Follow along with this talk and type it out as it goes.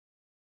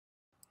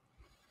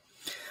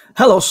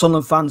Hello,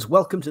 Sunderland fans.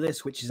 Welcome to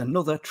this, which is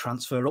another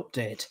transfer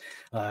update.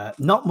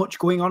 Not much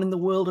going on in the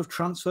world of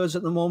transfers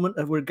at the moment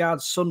as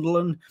regards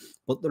Sunderland,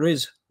 but there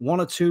is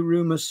one or two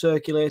rumours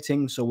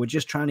circulating, so we're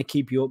just trying to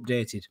keep you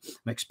updated.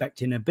 I'm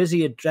expecting a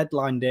busier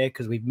deadline day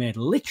because we've made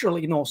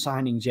literally no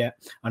signings yet,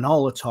 and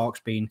all the talk's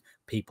been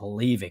people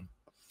leaving.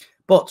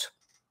 But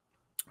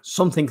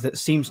something that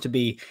seems to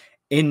be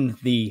in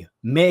the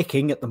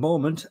making at the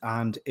moment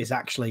and is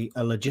actually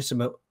a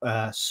legitimate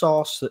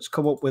source that's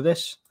come up with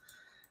this.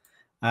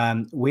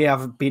 We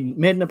have been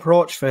made an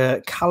approach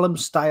for Callum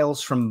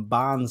Styles from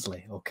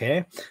Barnsley.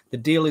 Okay, the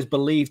deal is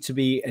believed to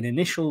be an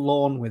initial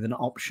loan with an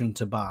option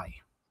to buy.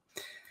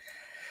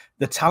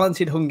 The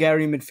talented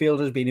Hungarian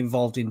midfielder has been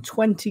involved in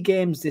 20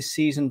 games this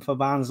season for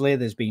Barnsley.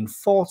 There's been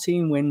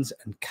 14 wins,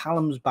 and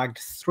Callum's bagged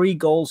 3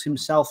 goals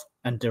himself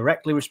and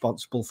directly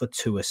responsible for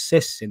 2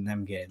 assists in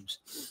them games.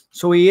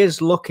 So he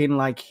is looking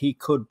like he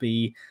could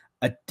be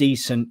a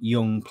decent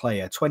young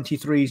player.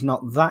 23 is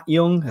not that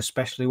young,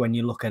 especially when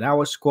you look at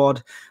our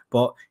squad,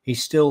 but he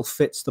still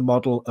fits the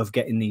model of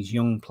getting these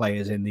young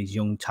players in, these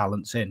young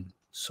talents in.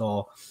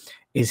 So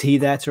is he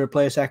there to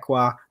replace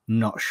Ekwa?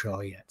 Not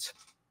sure yet.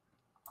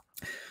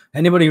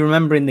 Anybody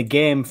remembering the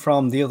game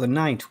from the other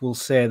night will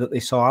say that they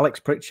saw Alex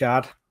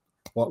Pritchard,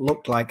 what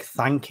looked like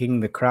thanking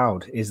the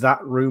crowd. Is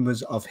that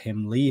rumours of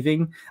him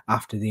leaving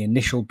after the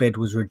initial bid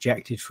was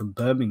rejected from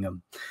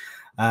Birmingham?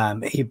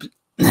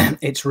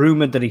 It's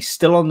rumoured that he's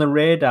still on the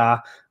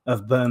radar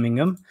of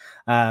Birmingham,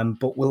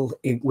 but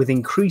with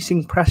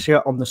increasing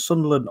pressure on the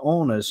Sunderland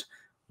owners,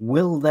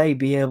 will they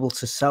be able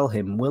to sell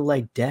him? Will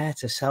they dare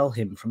to sell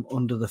him from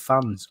under the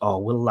fans,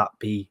 or will that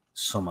be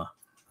summer?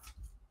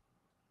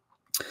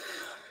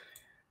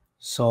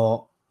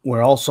 So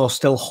we're also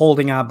still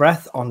holding our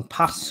breath on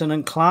Patterson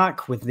and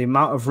Clark with the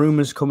amount of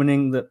rumours coming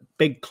in that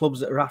big clubs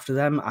that are after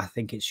them. I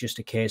think it's just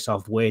a case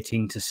of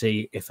waiting to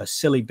see if a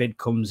silly bid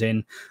comes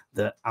in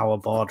that our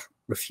board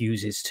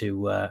refuses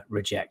to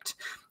reject.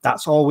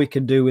 That's all we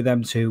can do with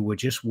them two. We're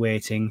just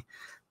waiting,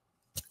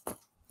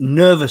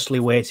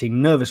 nervously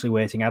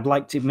waiting. I'd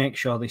like to make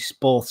sure they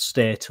both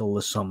stay till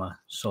the summer,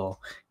 so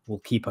we'll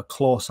keep a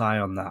close eye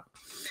on that.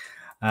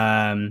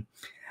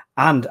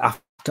 And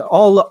after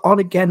all the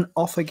on-again,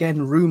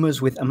 off-again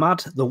rumours with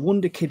Ahmad, the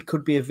Wonder Kid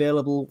could be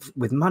available,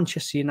 with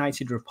Manchester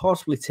United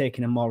reportedly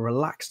taking a more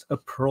relaxed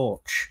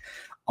approach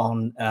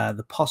on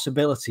the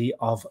possibility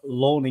of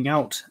loaning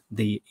out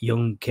the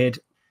young kid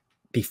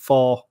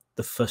before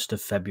the 1st of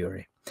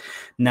February.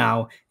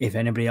 Now, if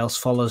anybody else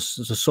follows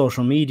the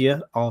social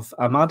media of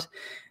Ahmad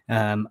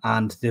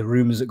and the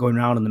rumours that are going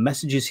around and the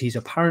messages he's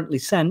apparently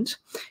sent,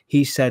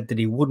 he said that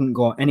he wouldn't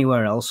go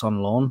anywhere else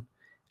on loan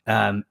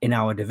in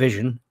our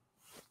division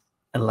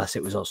unless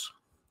it was us.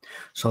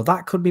 So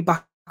that could be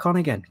back on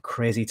again.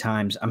 Crazy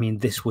times. I mean,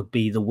 this would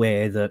be the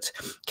way that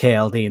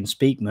KLD and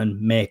Speakman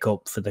make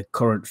up for the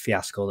current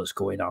fiasco that's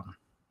going on.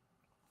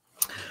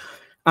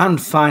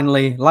 And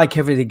finally, like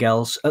everything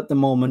else, at the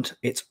moment,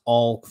 it's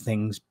all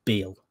things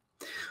Beale.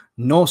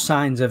 No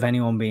signs of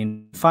anyone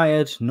being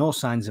fired, no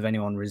signs of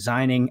anyone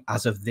resigning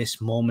as of this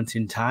moment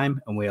in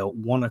time, and we're at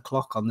 1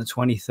 o'clock on the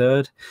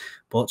 23rd.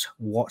 But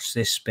watch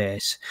this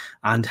space.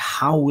 And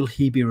how will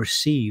he be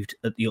received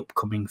at the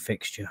upcoming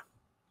fixture?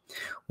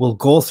 We'll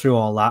go through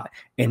all that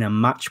in a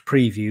match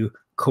preview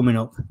coming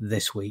up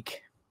this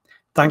week.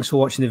 Thanks for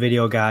watching the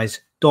video, guys.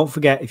 Don't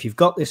forget, if you've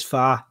got this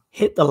far,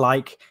 hit the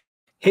like,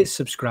 hit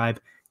subscribe,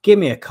 give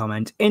me a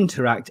comment,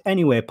 interact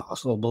any way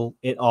possible.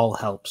 It all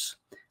helps.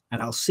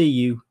 And I'll see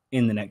you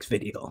in the next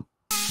video.